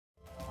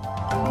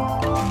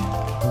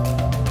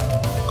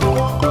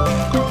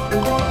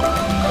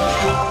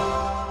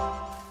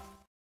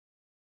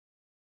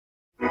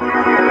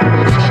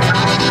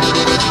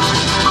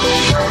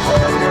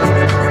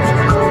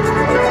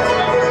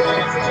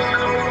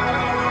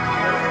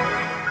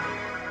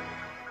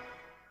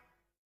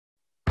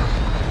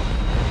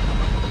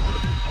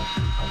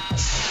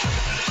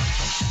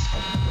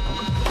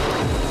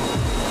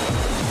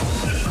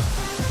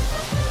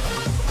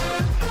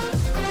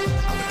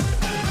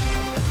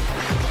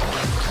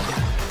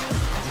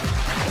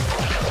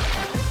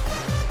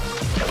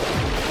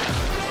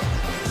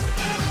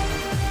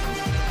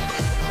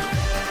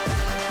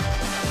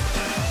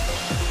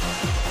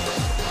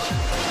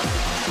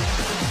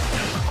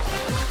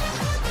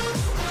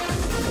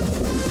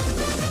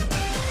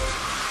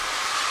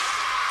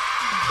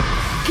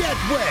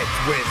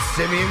Wet with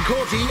Simeon,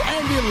 Courtie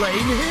and Elaine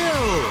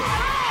Hill.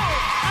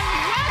 Hello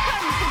and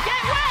welcome to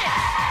Get Wet!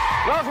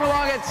 Welcome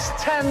along, it's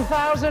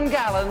 10,000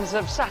 gallons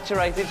of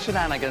saturated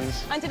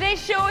shenanigans. And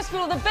today's show is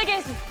full of the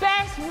biggest,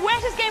 best,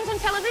 wettest games on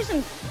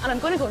television. And I'm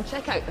going to go and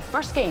check out the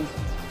first game.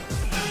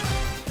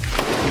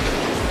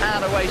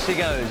 And away she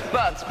goes.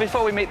 But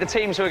before we meet the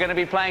teams who are going to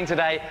be playing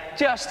today,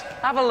 just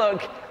have a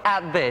look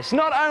at this.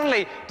 Not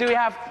only do we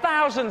have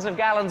thousands of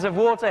gallons of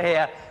water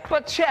here,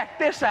 but check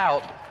this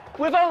out.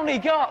 We've only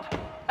got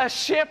a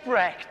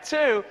shipwreck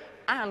too.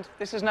 And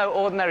this is no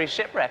ordinary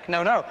shipwreck.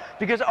 No,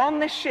 because on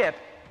this ship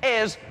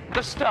is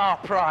the star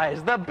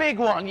prize, the big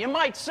one. You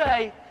might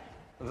say,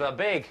 the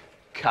big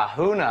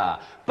kahuna.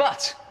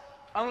 But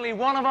only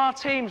one of our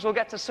teams will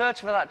get to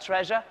search for that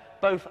treasure,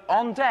 both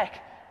on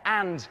deck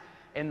and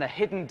in the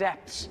hidden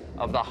depths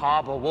of the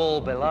harbour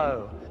wall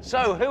below.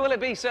 So, who will it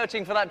be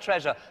searching for that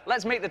treasure?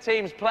 Let's meet the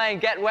teams playing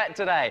Get Wet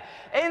today.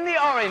 In the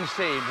orange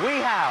team,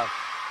 we have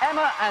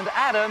Emma and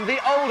Adam, the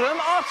Oldham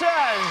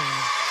Otters.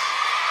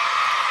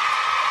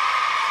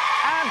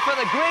 And for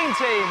the green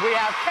team, we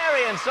have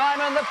Kerry and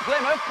Simon, the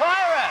Plymouth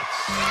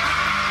Pirates.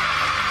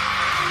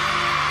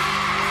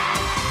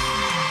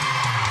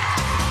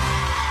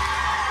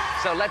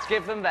 So let's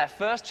give them their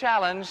first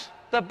challenge,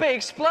 the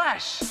big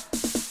splash.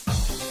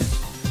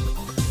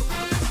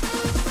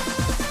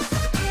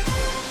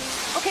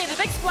 Okay, the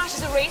big splash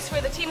is a race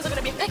where the teams are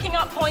going to be picking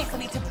up points that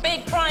lead to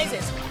big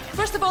prizes.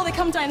 First of all, they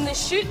come down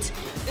this chute,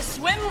 they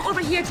swim over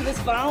here to this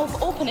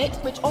valve, open it,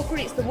 which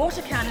operates the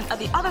water cannon at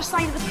the other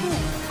side of the pool.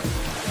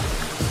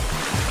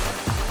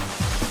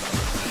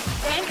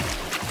 Then,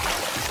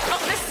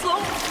 up this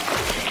slope,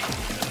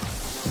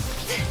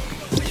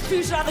 which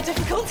proves rather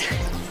difficult.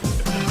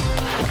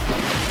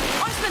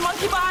 Onto the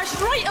monkey bars,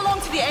 right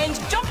along to the end,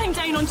 jumping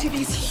down onto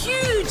these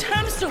huge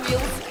hamster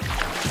wheels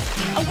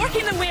and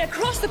working their way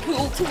across the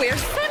pool to where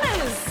Sim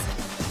is.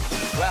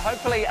 Well,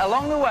 hopefully,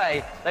 along the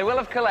way, they will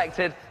have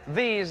collected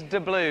these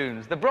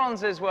doubloons. The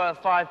bronze is worth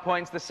 5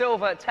 points, the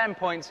silver 10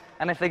 points,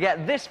 and if they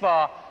get this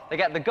far, they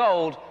get the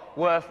gold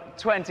worth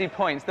 20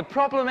 points. The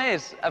problem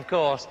is, of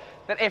course,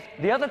 that if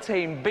the other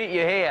team beat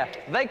you here,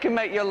 they can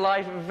make your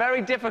life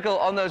very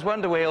difficult on those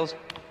wonder wheels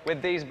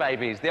with these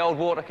babies, the old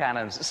water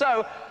cannons.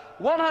 So,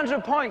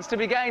 100 points to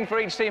be gained for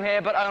each team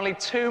here, but only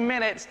 2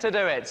 minutes to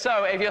do it.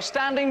 So, if you're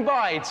standing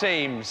by,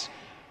 teams,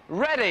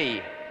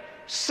 ready,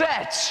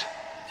 set,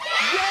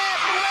 get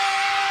wet!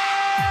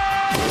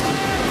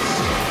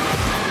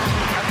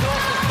 Of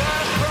course, the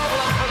first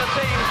problem for the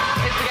team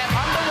is to get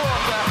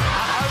underwater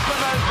and open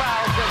those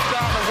valves that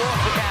start the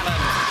water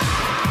cannons.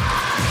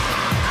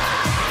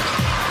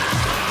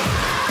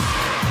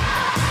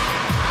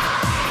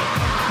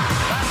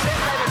 That's it,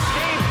 they've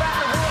achieved that.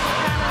 The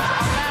water cannons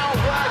are now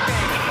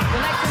working.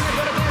 The next thing they've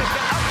got to do is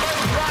get up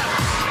those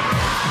ramps.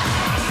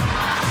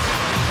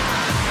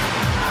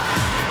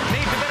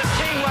 Needs a bit of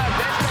teamwork,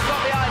 this. They've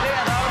got the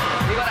idea, though.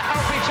 You've got to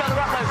help each other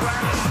up those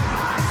ramps.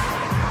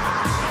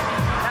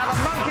 Now, the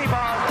monkey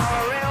bars are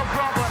a real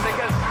problem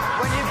because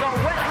when you've got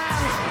wet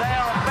hands, they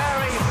are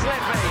very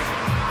slippy.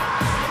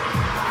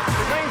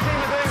 The green team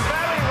are doing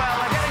very well.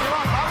 They're getting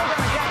along. Are we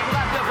going to get to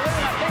that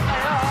doubloon? I think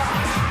they are.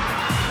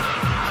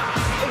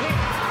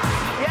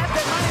 Yes,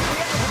 they managed to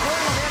get the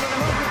doubloon on the end of the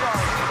monkey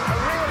bars. A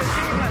real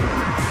achievement.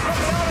 But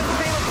the orange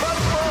team have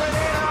both fallen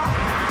in now.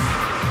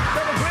 So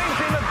the green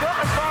team have got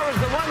as far as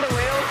the wonder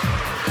wheel.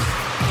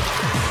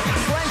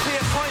 Plenty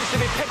of points to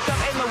be picked up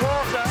in the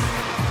water.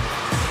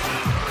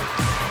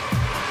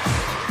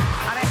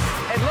 And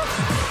it looks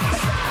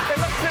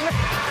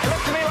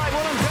to me like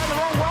one of them's going the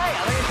wrong way.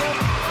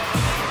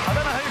 I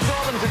don't know who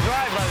taught them to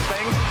drive those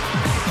things.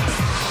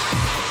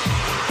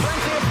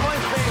 Plenty of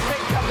points being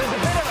picked up. There's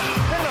a bit of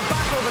a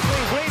battle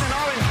between green and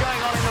orange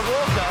going on in the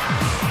water.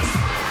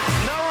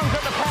 No one's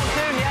at the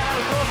pontoon yet, and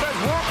of course those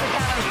water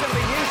cannons can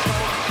be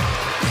useful.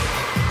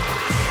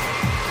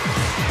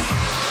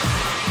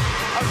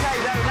 Okay,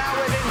 they're now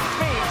within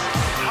feet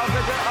of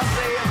the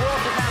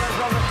water cannons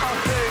on the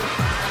pontoon.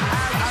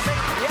 And I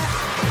think, yes,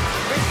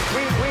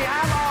 we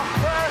have our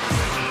first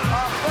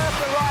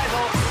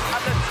arrival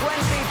at the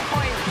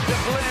 20-point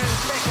doubloon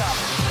pickup.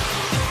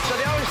 So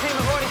the orange team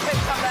have already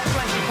picked up their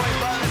 20-point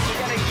bonus for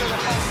getting to the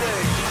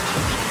pontoon.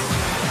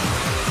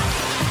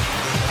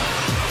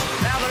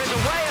 Now there is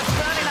a way of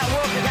turning that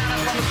water cannon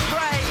from a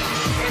spray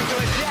into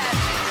a jet.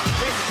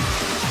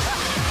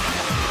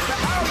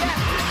 Oh, yes,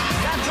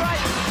 that's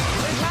right.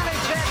 We've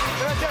managed it.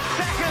 There are just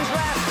seconds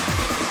left.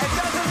 It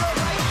doesn't look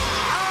like...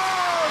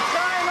 Oh,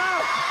 time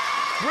out!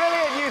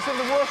 Brilliant use of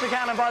the water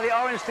cannon by the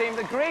orange team.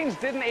 The greens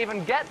didn't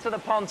even get to the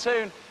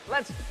pontoon.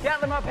 Let's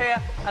get them up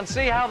here and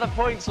see how the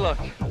points look.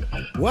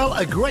 Well,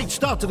 a great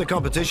start to the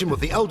competition with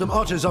the Oldham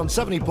Otters on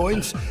 70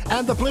 points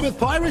and the Plymouth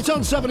Pirates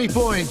on 70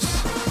 points.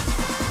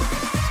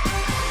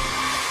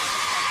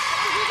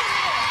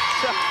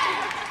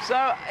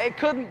 So it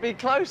couldn't be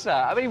closer.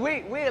 I mean,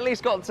 we at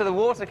least got to the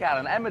water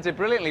cannon. Emma did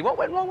brilliantly. What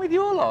went wrong with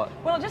your lot?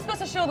 Well, it just goes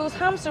to show those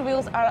hamster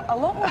wheels are a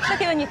lot more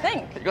tricky than you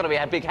think. You've got to be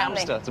a big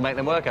hamster to make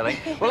them work, I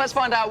think. Well, let's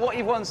find out what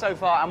you've won so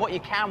far and what you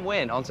can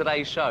win on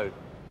today's show.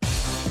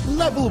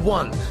 Level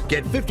 1.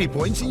 Get 50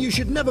 points and you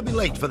should never be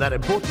late for that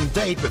important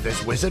date with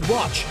this wizard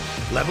watch.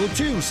 Level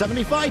 2.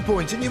 75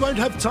 points and you won't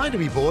have time to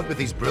be bored with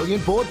these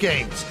brilliant board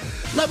games.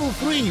 Level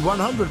 3.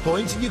 100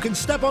 points and you can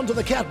step onto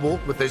the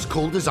catwalk with this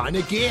cool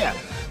designer gear.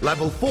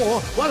 Level 4.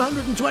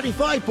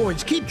 125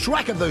 points. Keep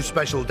track of those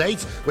special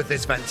dates with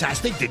this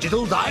fantastic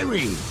digital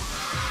diary.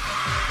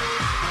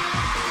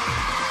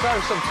 So,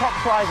 some top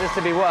prizes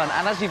to be won,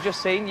 and as you've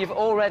just seen, you've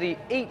already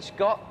each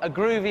got a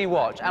groovy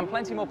watch, and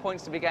plenty more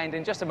points to be gained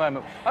in just a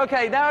moment.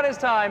 OK, now it is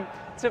time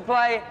to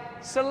play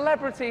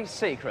Celebrity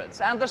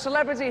Secrets, and the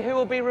celebrity who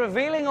will be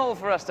revealing all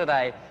for us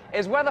today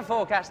is weather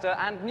forecaster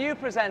and new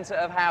presenter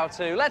of How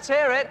To. Let's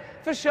hear it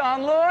for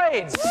Sian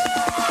Lloyd.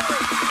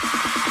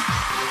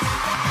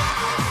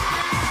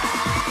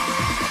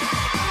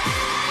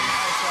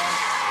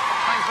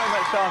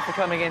 Sian, for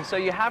coming in. So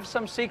you have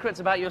some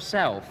secrets about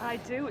yourself. I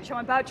do, which I'm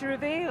about to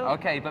reveal.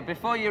 OK, but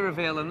before you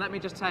reveal them, let me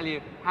just tell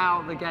you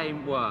how the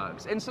game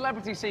works. In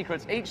Celebrity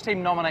Secrets, each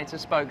team nominates a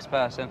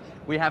spokesperson.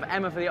 We have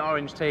Emma for the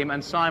orange team,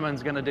 and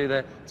Simon's going to do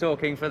the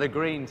talking for the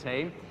green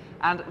team.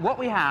 And what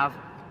we have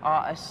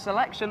are a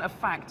selection of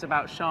facts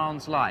about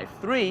Sian's life,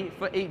 3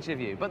 for each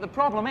of you. But the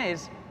problem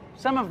is,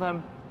 some of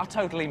them are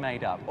totally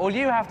made up. All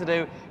you have to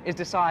do is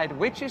decide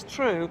which is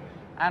true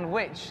and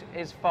which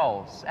is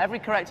false. Every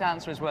correct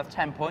answer is worth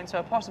 10 points, so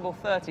a possible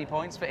 30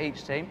 points for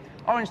each team.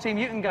 Orange team,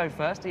 you can go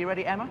first. Are you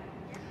ready, Emma?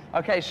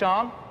 OK,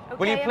 Sian,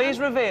 will you please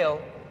reveal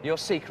your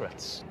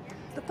secrets?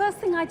 The first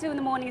thing I do in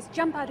the morning is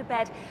jump out of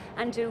bed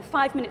and do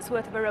 5 minutes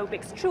worth of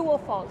aerobics. True or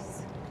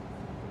false?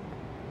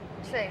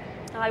 True.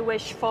 I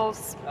wish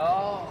false.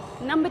 Oh.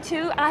 Number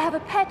 2, I have a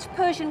pet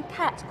Persian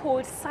cat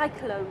called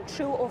Cyclone.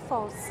 True or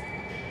false?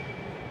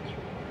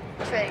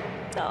 True.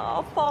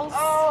 Oh, false.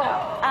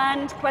 Oh.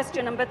 And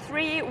question number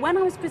 3, when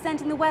I was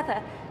presenting the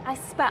weather, I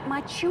spat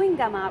my chewing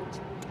gum out.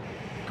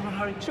 Come on,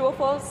 hurry. True or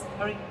false?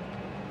 Hurry.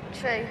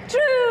 True.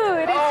 True,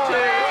 it is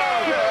true.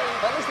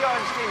 At least the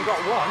orange team got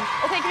one.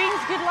 OK,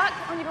 Greens, good luck.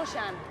 On you go,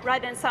 Sian.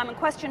 Right then, Simon,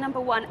 question number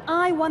 1.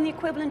 I won the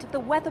equivalent of the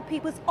Weather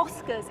People's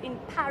Oscars in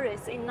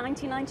Paris in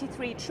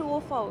 1993. True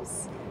or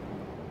false?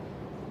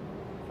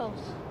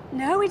 False.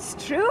 No, it's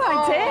true,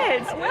 I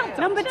did. well done,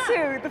 Number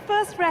Sian. 2, the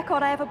first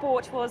record I ever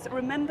bought was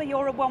Remember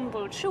You're a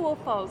Womble. True or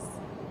false?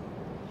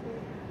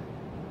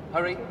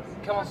 Hurry.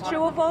 Come on, Simon.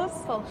 True or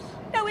false? False.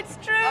 No, it's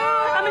true.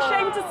 I'm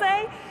ashamed to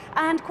say.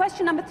 And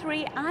question number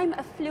 3, I'm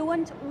a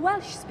fluent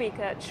Welsh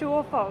speaker. True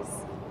or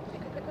false?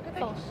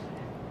 False.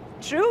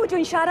 True,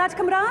 dwi'n siarad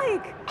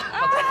Cymraeg.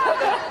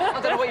 I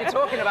don't know what you're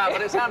talking about,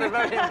 but it sounded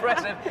very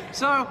impressive.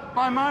 So,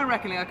 by my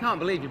reckoning, I can't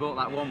believe you bought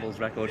that Wombles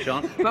record,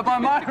 Sian, but by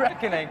my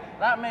reckoning,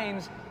 that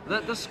means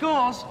that the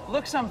scores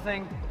look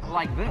something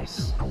like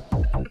this.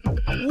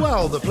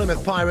 Well, the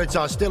Plymouth Pirates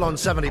are still on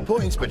 70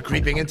 points, but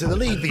creeping into the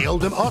lead, the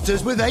Oldham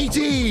Otters with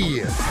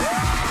 80.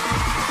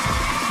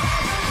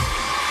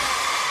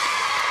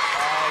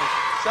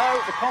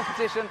 So, the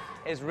competition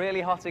is really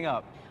hotting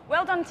up.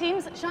 Well done,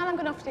 teams. Sian, I'm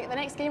going to have to get the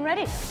next game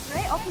ready.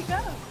 Right, off we go.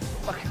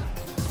 Look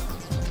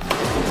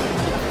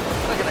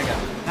at her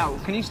go. Now,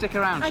 can you stick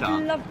around, Sian?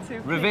 I'd love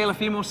to. Reveal a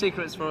few more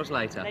secrets for us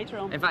later. Later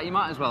on. In fact, you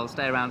might as well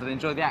stay around and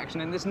enjoy the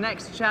action in this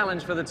next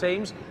challenge for the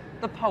teams,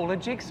 the polar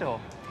jigsaw.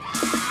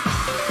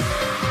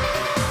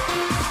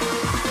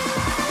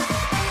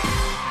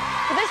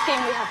 For this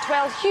game, we have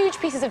 12 huge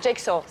pieces of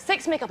jigsaw.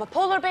 6 make up a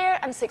polar bear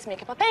and 6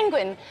 make up a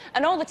penguin.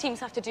 And all the teams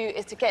have to do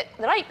is to get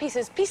the right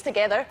pieces pieced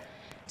together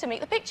to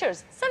make the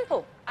pictures.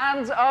 Simple.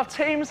 And our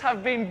teams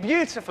have been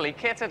beautifully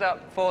kitted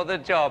up for the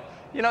job.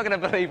 You're not going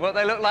to believe what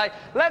they look like.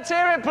 Let's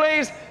hear it,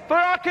 please, for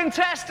our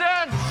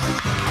contestants!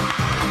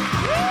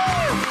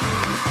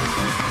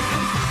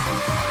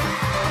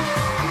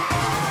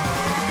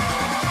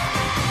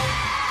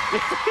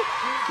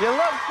 You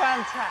look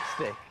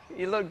fantastic.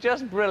 You look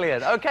just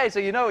brilliant. OK, so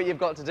you know what you've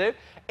got to do.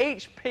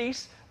 Each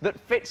piece that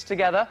fits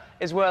together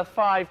is worth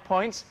 5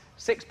 points.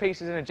 6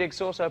 pieces in a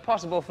jigsaw, so a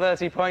possible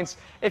 30 points.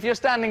 If you're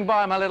standing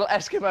by, my little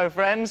Eskimo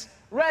friends,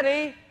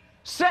 ready,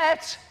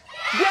 set,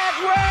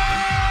 get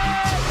ready!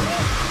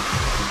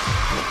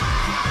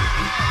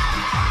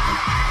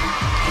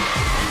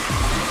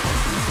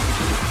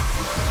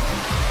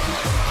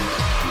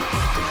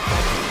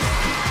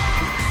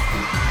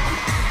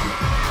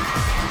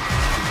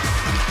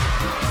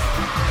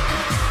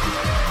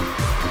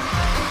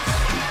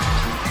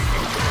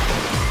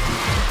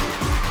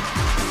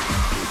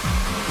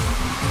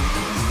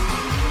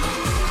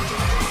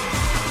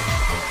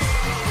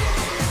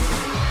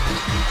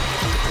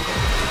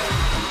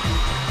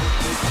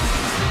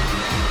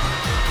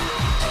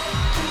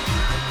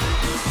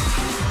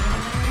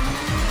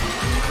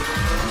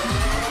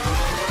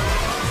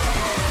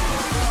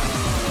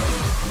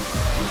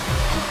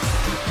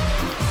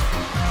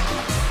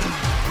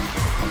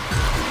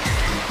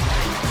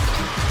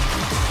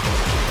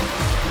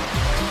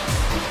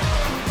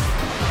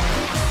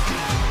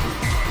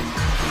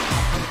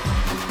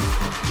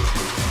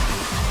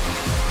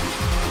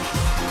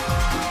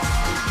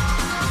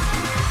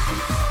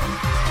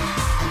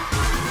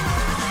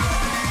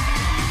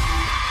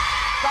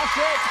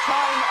 That's it.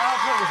 Time up.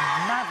 It was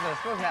madness,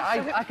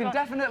 wasn't it? I can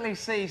definitely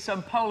see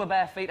some polar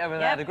bear feet over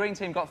there. Yep. The green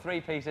team got 3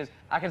 pieces.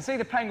 I can see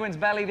the penguin's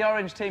belly. The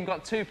orange team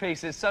got 2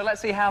 pieces. So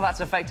let's see how that's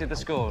affected the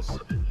scores.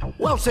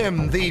 Well,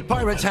 Sim, the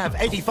Pirates have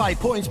 85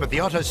 points, but the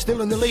Otters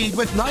still in the lead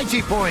with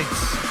 90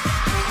 points.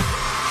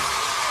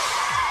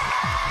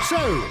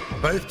 So,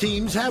 both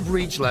teams have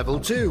reached level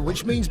 2,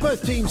 which means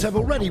both teams have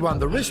already won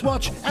the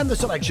wristwatch and the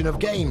selection of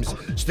games.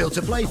 Still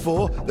to play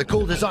for, the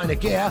cool designer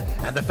gear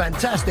and the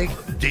fantastic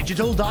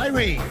digital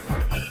diary.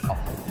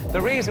 The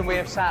reason we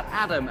have sat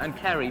Adam and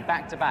Kerry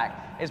back to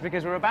back is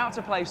because we're about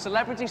to play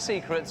Celebrity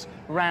Secrets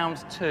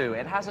Round 2.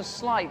 It has a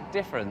slight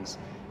difference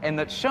in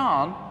that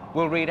Sean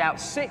will read out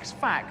 6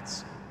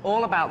 facts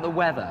all about the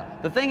weather.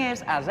 The thing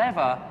is, as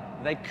ever,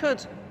 they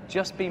could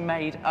just be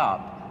made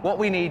up. What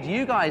we need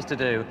you guys to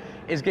do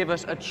is give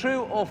us a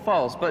true or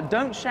false, but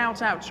don't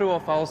shout out true or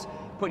false.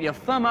 Put your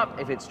thumb up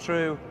if it's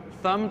true,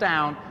 thumb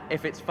down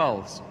if it's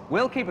false.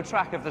 We'll keep a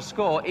track of the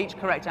score. Each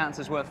correct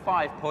answer is worth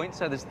 5 points,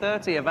 so there's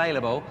 30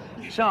 available.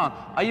 Sean,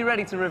 are you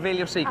ready to reveal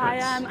your secrets? I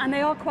am, and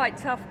they are quite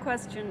tough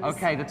questions.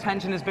 Okay, the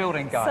tension is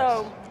building, guys.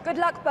 So, good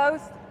luck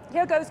both.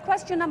 Here goes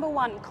question number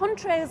 1.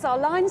 Contrails are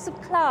lines of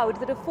cloud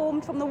that are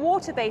formed from the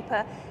water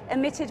vapour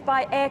emitted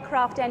by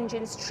aircraft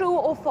engines. True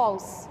or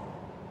false?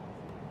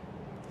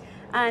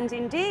 And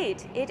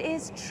indeed, it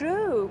is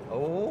true.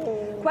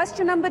 Oh.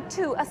 Question number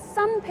 2. A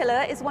sun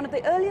pillar is one of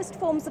the earliest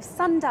forms of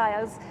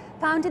sundials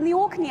found in the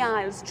Orkney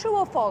Isles. True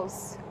or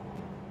false?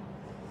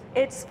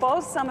 It's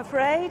false, I'm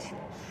afraid.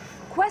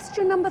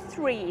 Question number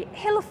 3.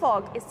 Hill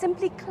fog is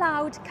simply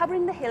cloud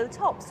covering the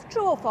hilltops.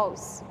 True or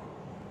false?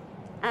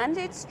 And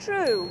it's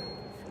true.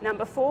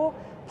 Number 4.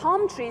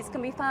 Palm trees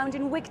can be found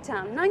in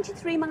Wigtown,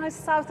 93 miles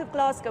south of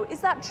Glasgow.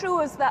 Is that true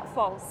or is that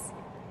false?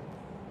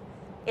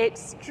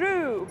 It's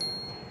true.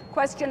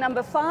 Question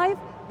number 5.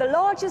 The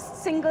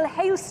largest single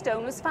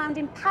hailstone was found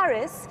in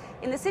Paris,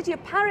 in the city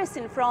of Paris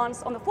in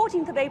France, on the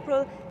 14th of April,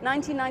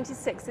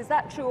 1996. Is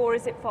that true or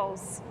is it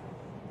false?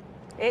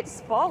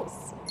 It's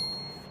false.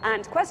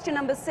 And question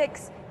number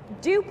 6.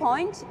 Dew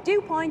point.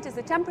 Dew point is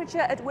the temperature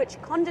at which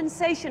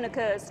condensation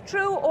occurs.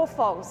 True or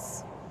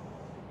false?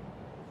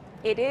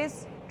 It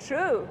is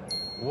true.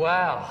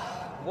 Wow.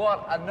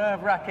 What a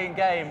nerve-wracking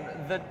game.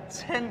 The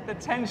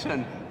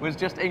tension was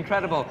just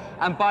incredible.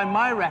 And by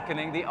my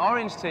reckoning, the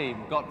orange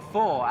team got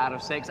 4 out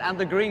of 6, and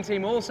the green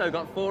team also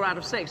got 4 out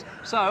of 6.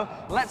 So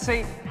let's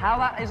see how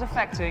that is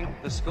affecting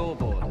the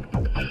scoreboard.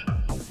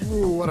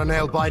 Ooh, what a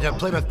nail-biter.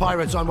 Plymouth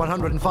Pirates on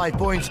 105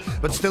 points,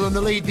 but still in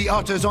the lead, the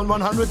Otters on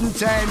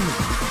 110.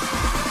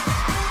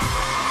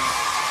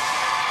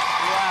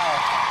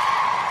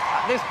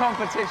 This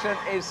competition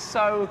is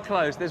so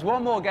close. There's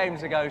one more game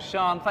to go.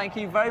 Sean, thank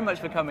you very much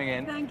for coming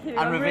in. Thank you.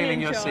 And revealing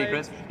really your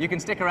secrets. You can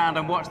stick around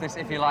and watch this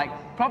if you like.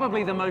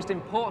 Probably the most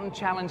important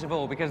challenge of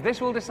all, because this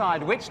will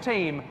decide which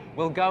team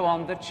will go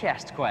on the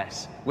chest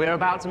quest. We're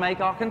about to make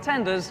our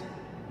contenders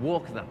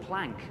walk the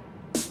plank.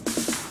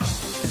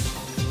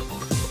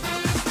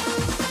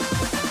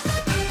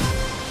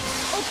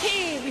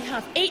 Okay, we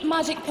have 8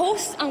 magic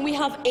posts and we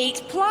have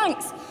 8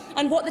 planks.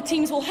 And what the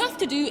teams will have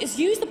to do is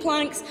use the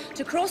planks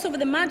to cross over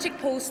the magic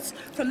posts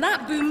from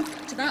that boom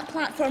to that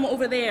platform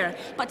over there.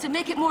 But to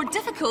make it more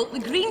difficult, the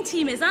green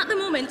team is at the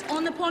moment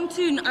on the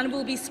pontoon and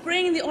will be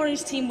spraying the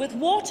orange team with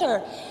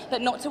water.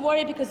 But not to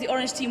worry, because the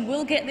orange team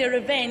will get their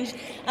revenge,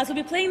 as we'll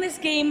be playing this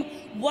game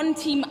 1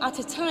 team at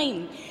a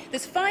time.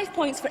 There's 5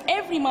 points for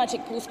every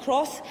magic post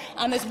cross,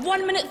 and there's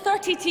 1 minute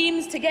 30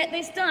 teams to get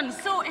this done.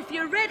 So if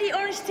you're ready,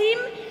 orange team,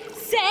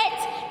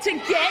 set to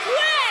get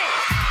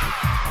wet!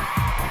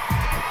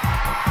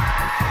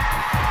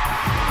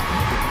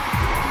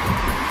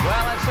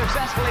 Well, they've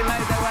successfully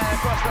made their way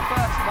across the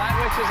first plank,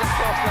 which is, of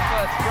course, the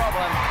first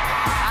problem.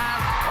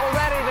 And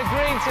already the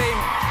green team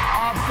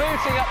are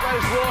booting up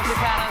those water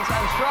cannons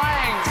and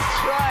trying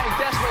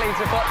desperately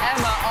to put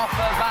Emma off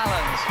her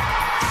balance.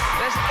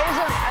 This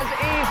isn't as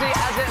easy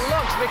as it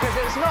looks, because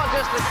it's not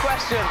just a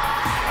question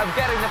of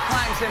getting the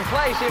planks in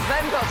place. You've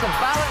then got to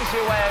balance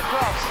your way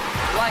across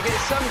like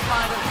it's some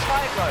kind of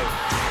tightrope.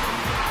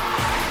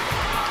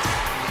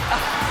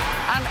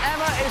 And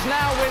Emma is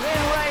now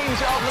within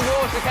range of the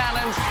water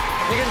cannons.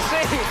 You can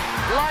see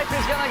life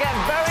is going to get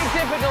very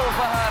difficult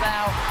for her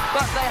now,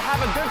 but they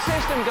have a good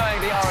system going,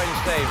 the orange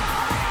team.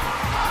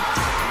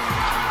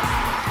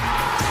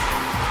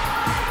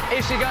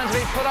 Is she going to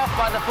be put off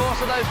by the force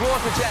of those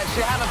water jets?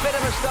 She had a bit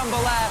of a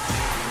stumble there,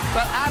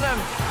 but Adam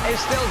is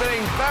still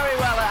doing very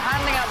well at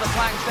handing out the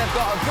planks. They've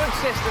got a good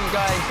system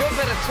going, good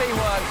bit of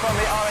teamwork from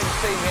the orange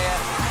team here.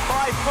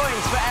 5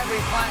 points for every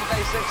plank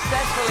they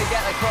successfully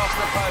get across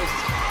the post.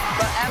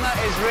 But Emma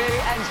is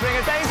really entering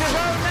a danger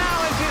zone now,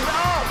 and she's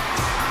off.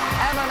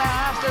 Emma now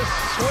has to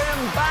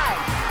swim back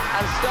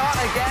and start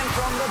again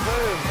from the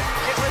boom.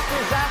 It was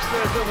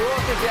disaster as the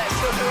water jet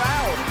took her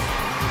out.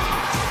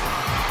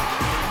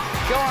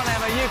 Go on,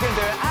 Emma, you can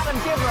do it. Adam,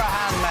 give her a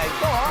hand, mate.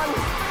 Go on.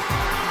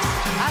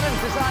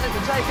 Adam's decided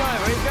to take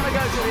over. He's going to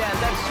go to the end.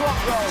 They've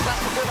swapped roles.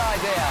 That's a good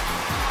idea.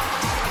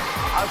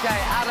 OK,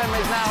 Adam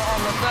is now on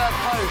the 3rd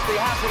post. He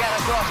has to get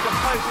across to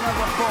post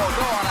number 4.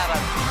 Go on,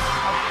 Adam.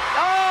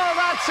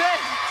 That's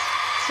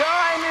it!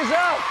 Time is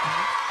up!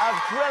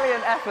 A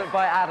brilliant effort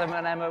by Adam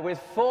and Emma with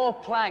 4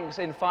 planks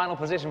in final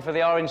position for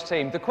the orange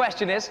team. The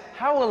question is,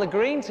 how will the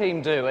green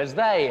team do as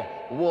they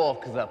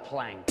walk the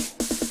plank?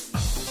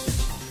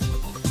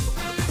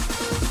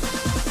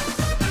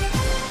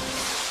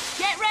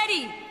 Get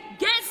ready!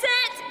 Get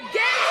set!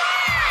 Get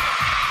ready!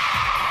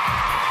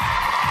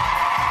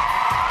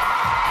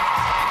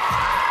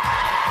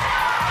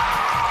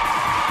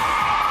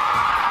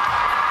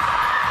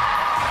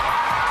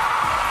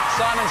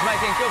 Simon's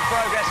making good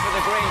progress for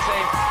the green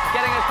team,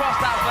 getting across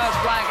that first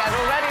plank, and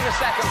already the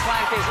second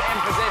plank is in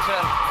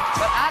position.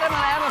 But Adam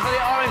and Emma for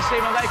the orange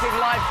team are making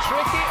life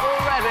tricky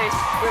already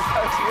with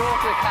those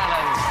water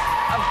cannons.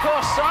 Of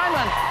course,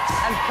 Simon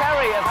and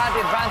Kerry have had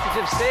the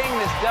advantage of seeing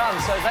this done,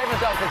 so they've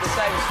adopted the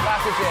same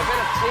strategy. A bit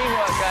of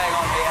teamwork going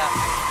on here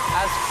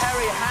as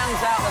Kerry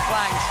hands out the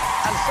planks,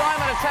 and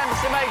Simon attempts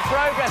to make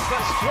progress,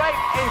 but straight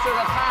into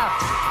the path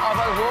of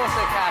a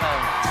water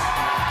cannon.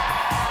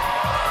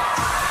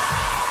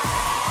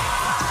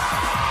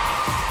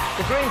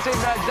 The green team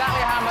know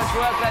exactly how much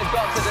work they've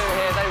got to do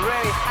here. They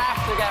really have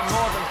to get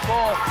more than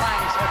 4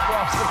 planks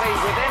across the beat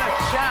within a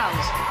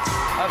chance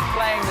of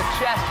playing the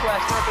chest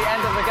question at the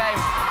end of the game.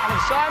 And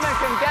if Simon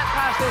can get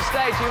past this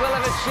stage, he will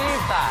have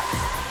achieved that.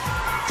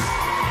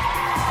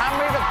 Hand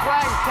me the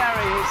plank, Kerry,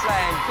 he's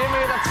saying. Give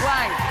me the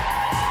plank.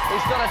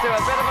 He's got to do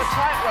a bit of a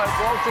tightrope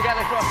walk to get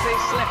across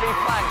these slippy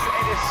planks.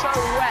 It is so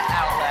wet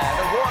out there.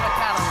 The water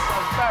cannons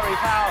are very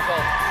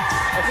powerful.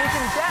 If he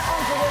can get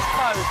onto this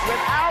post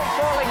without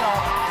falling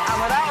off and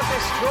without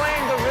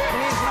destroying the route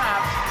he's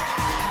mapped,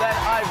 then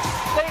I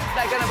think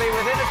they're going to be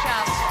within a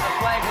chance of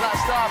playing for that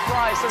star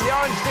prize. And the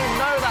orange team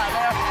know that.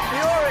 They're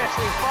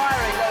furiously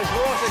firing those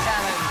water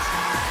cannons.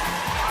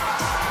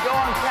 Go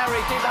on,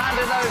 Kerry, keep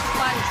handing those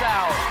planks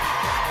out.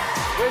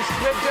 With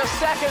just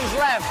seconds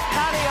left,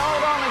 can he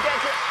hold on and get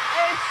to...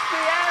 It's the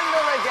end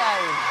of the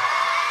game.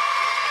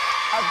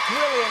 A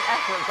brilliant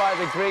effort by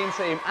the green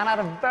team, and at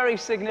a very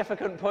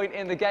significant point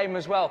in the game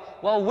as well.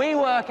 While we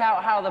work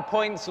out how the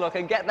points look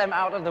and get them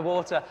out of the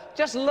water,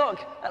 just look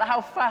at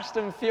how fast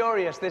and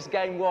furious this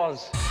game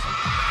was.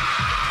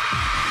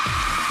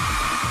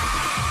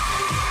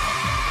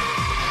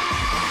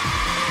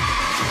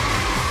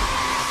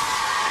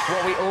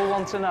 What we all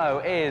want to know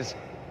is,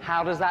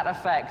 how does that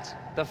affect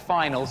the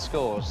final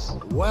scores?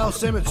 Well,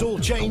 Sim, it's all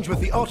changed with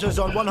the Otters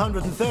on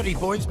 130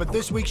 points, but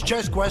this week's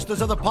chess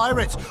questers are the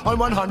Pirates on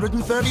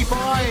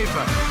 135.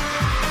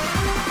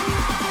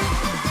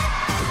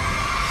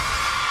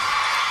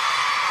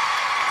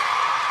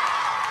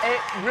 It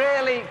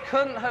really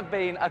couldn't have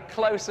been a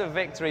closer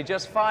victory.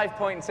 Just 5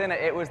 points in it.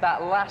 It was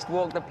that last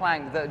walk the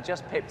plank that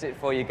just pipped it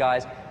for you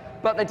guys.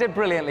 But they did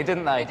brilliantly,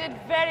 didn't they? They did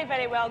very,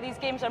 very well. These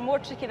games are more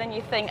tricky than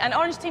you think. And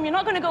Orange Team, you're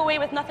not going to go away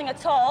with nothing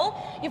at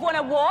all. You've won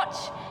a watch,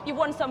 you've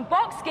won some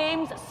box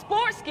games,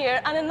 sports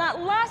gear, and in that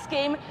last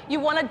game, you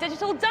won a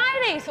digital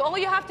diary. So all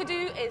you have to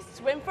do is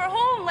swim for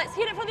home. Let's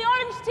hear it for the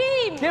Orange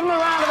Team. Give them a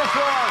round of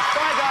applause.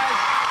 Bye, guys.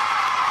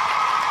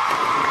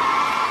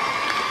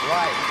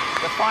 Right.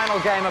 The final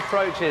game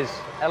approaches.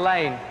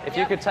 Elaine, if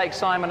you could take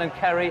Simon and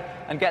Kerry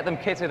and get them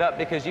kitted up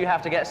because you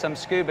have to get some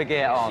scuba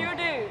gear on. Sure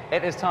do.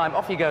 It is time.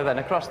 Off you go then,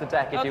 across the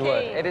deck if you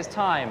would. It is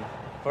time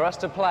for us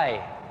to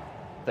play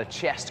the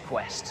chest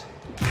quest.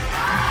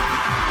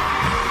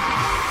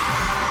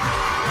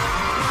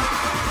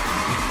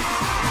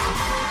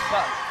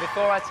 But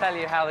before I tell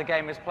you how the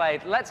game is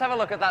played, let's have a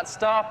look at that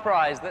star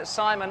prize that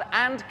Simon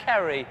and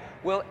Kerry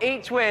will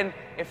each win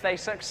if they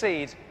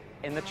succeed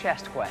in the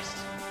chest quest.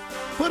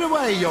 Put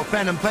away your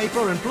pen and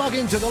paper and plug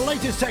into the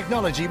latest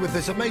technology with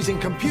this amazing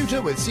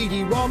computer with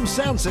CD-ROM,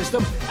 sound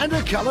system and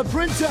a colour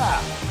printer.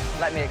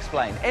 Let me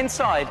explain.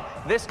 Inside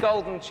this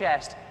golden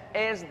chest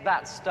is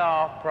that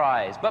star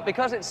prize. But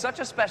because it's such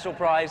a special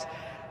prize,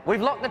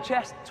 we've locked the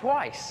chest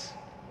twice.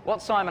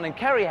 What Simon and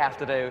Kerry have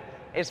to do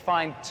is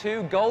find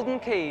 2 golden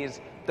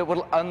keys that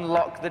will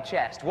unlock the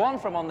chest. One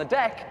from on the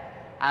deck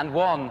and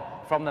one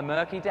from the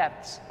murky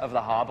depths of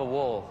the harbour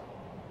wall.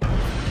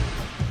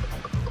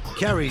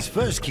 Kerry's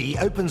first key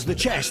opens the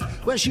chest,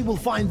 where she will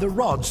find the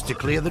rods to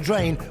clear the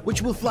drain,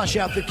 which will flush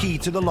out the key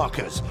to the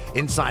lockers,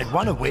 inside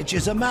one of which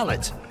is a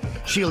mallet.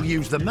 She'll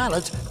use the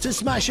mallet to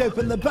smash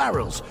open the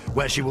barrels,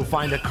 where she will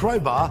find a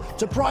crowbar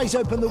to prise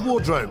open the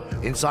wardrobe,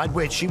 inside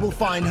which she will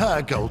find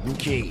her golden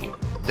key.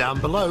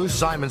 Down below,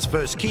 Simon's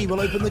first key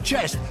will open the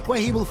chest, where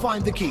he will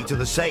find the key to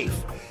the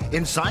safe.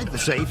 Inside the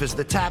safe is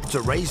the tap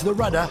to raise the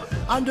rudder,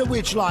 under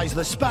which lies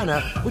the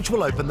spanner, which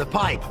will open the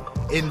pipe.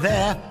 In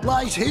there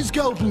lies his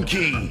golden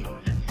key.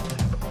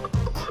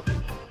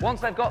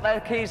 Once they've got their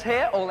keys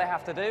here, all they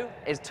have to do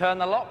is turn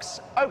the locks,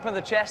 open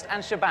the chest,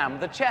 and shabam,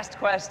 the chest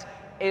quest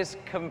is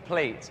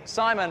complete.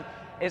 Simon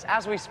is,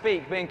 as we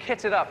speak, being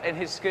kitted up in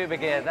his scuba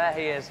gear. There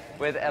he is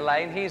with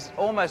Elaine. He's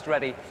almost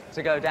ready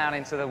to go down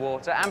into the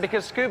water. And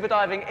because scuba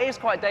diving is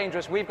quite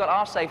dangerous, we've got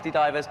our safety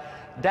divers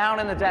down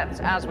in the depths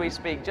as we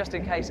speak, just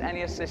in case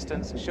any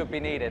assistance should be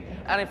needed.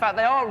 And in fact,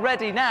 they are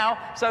ready now,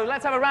 so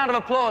let's have a round of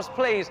applause,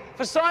 please,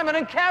 for Simon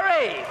and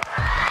Kerry.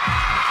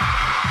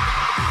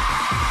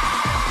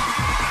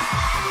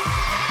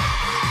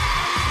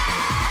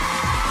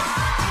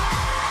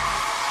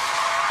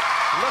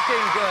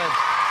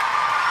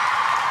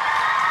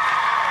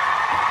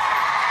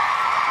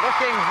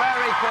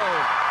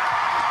 pulled.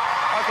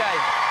 Okay.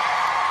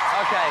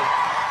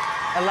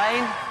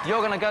 Elaine, you're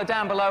going to go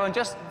down below and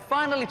just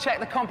finally check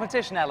the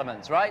competition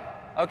elements, right?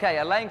 Okay,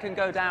 Elaine can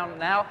go down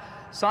now.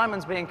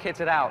 Simon's being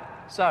kitted out.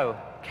 So,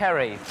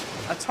 Kerry,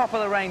 a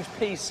top-of-the-range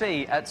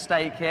PC at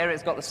stake here.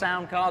 It's got the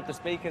sound card, the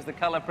speakers, the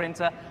colour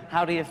printer.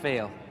 How do you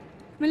feel?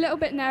 I'm a little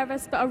bit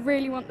nervous, but I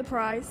really want the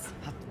prize.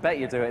 I bet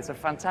you do. It's a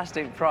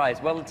fantastic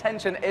prize. Well, the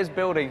tension is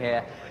building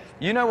here.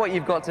 You know what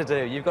you've got to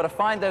do. You've got to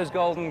find those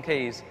golden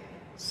keys.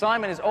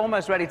 Simon is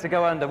almost ready to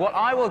go under. What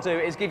I will do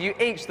is give you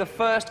each the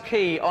first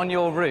key on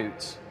your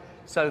route.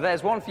 So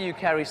there's one for you,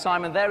 Kerry.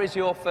 Simon, there is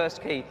your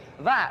first key.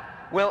 That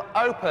will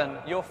open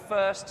your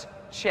first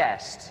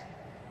chest.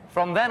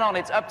 From then on,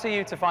 it's up to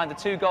you to find the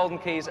 2 golden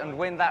keys and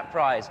win that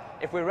prize.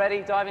 If we're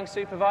ready, diving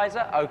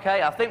supervisor?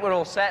 Okay, I think we're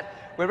all set.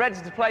 We're ready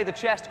to play the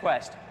chest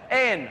quest.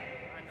 In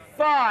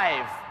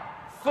 5,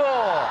 4,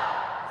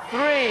 3,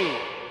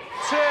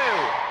 2,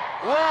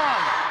 1,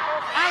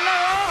 and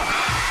they're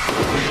off!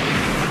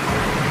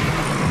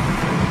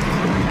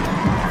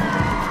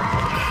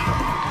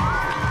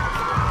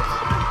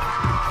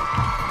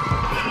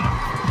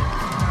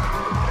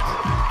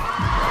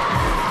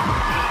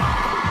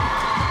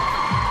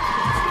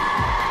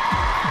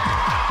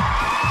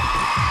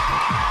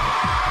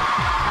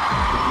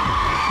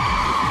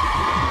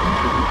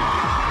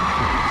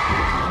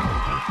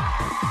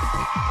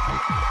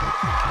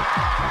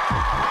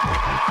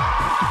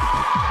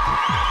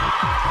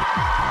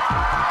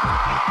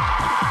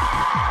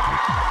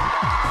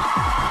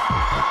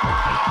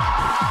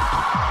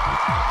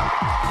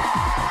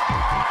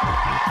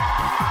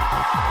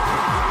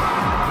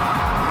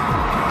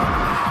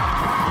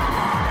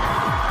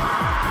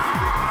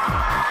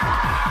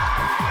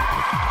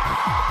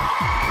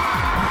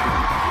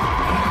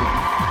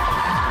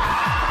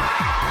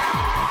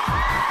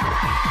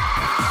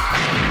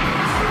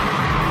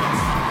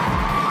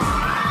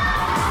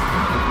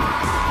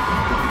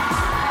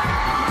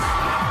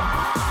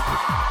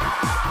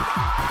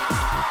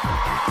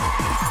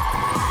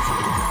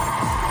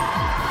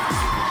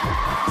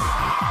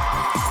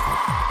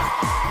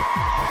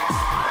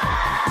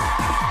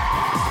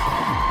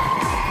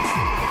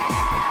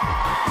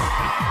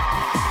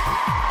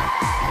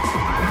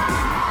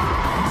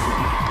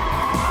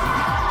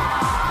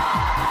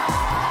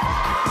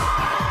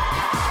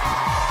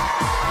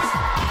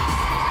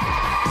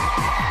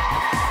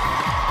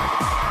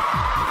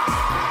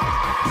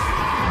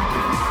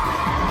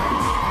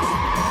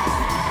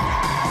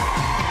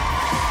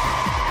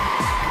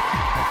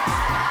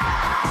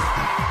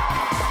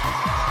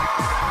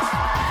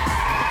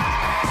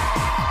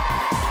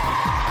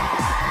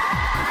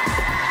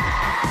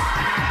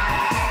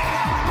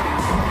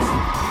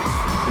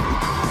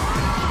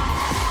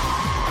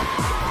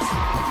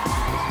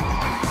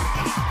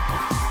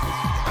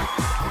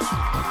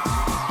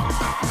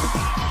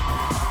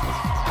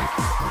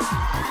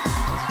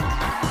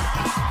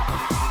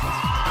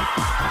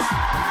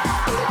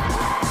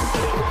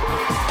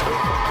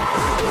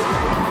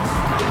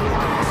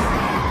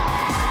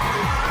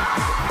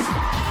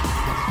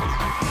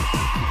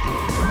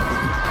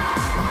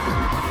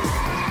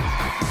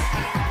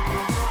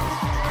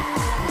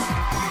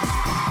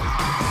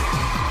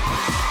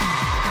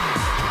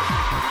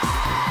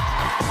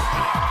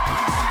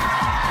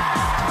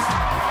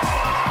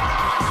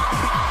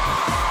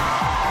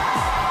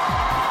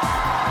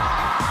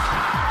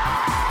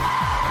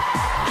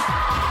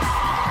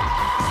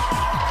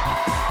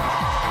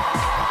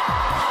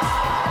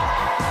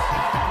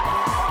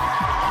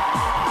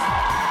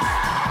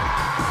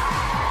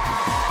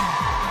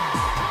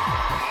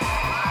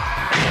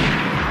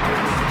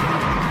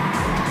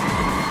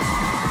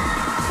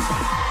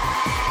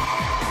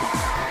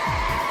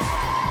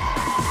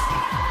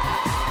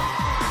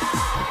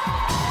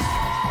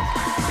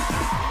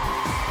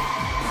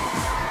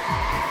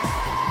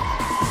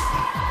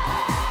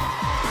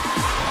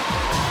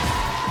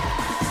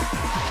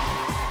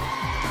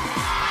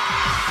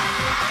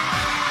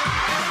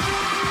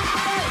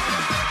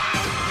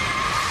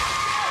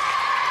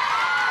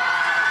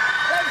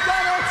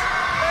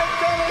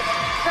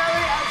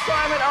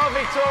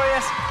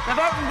 victorious. They've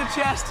opened the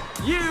chest.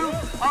 You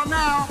are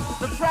now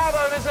the proud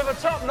owners of a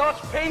top-notch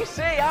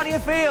PC. How do you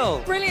feel?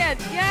 Brilliant,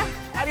 yeah.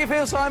 How do you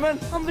feel, Simon?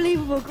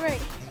 Unbelievable,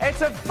 great.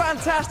 It's a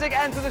fantastic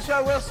end to the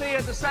show. We'll see you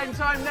at the same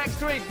time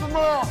next week for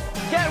more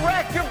Get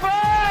Wrecked.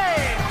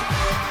 Goodbye!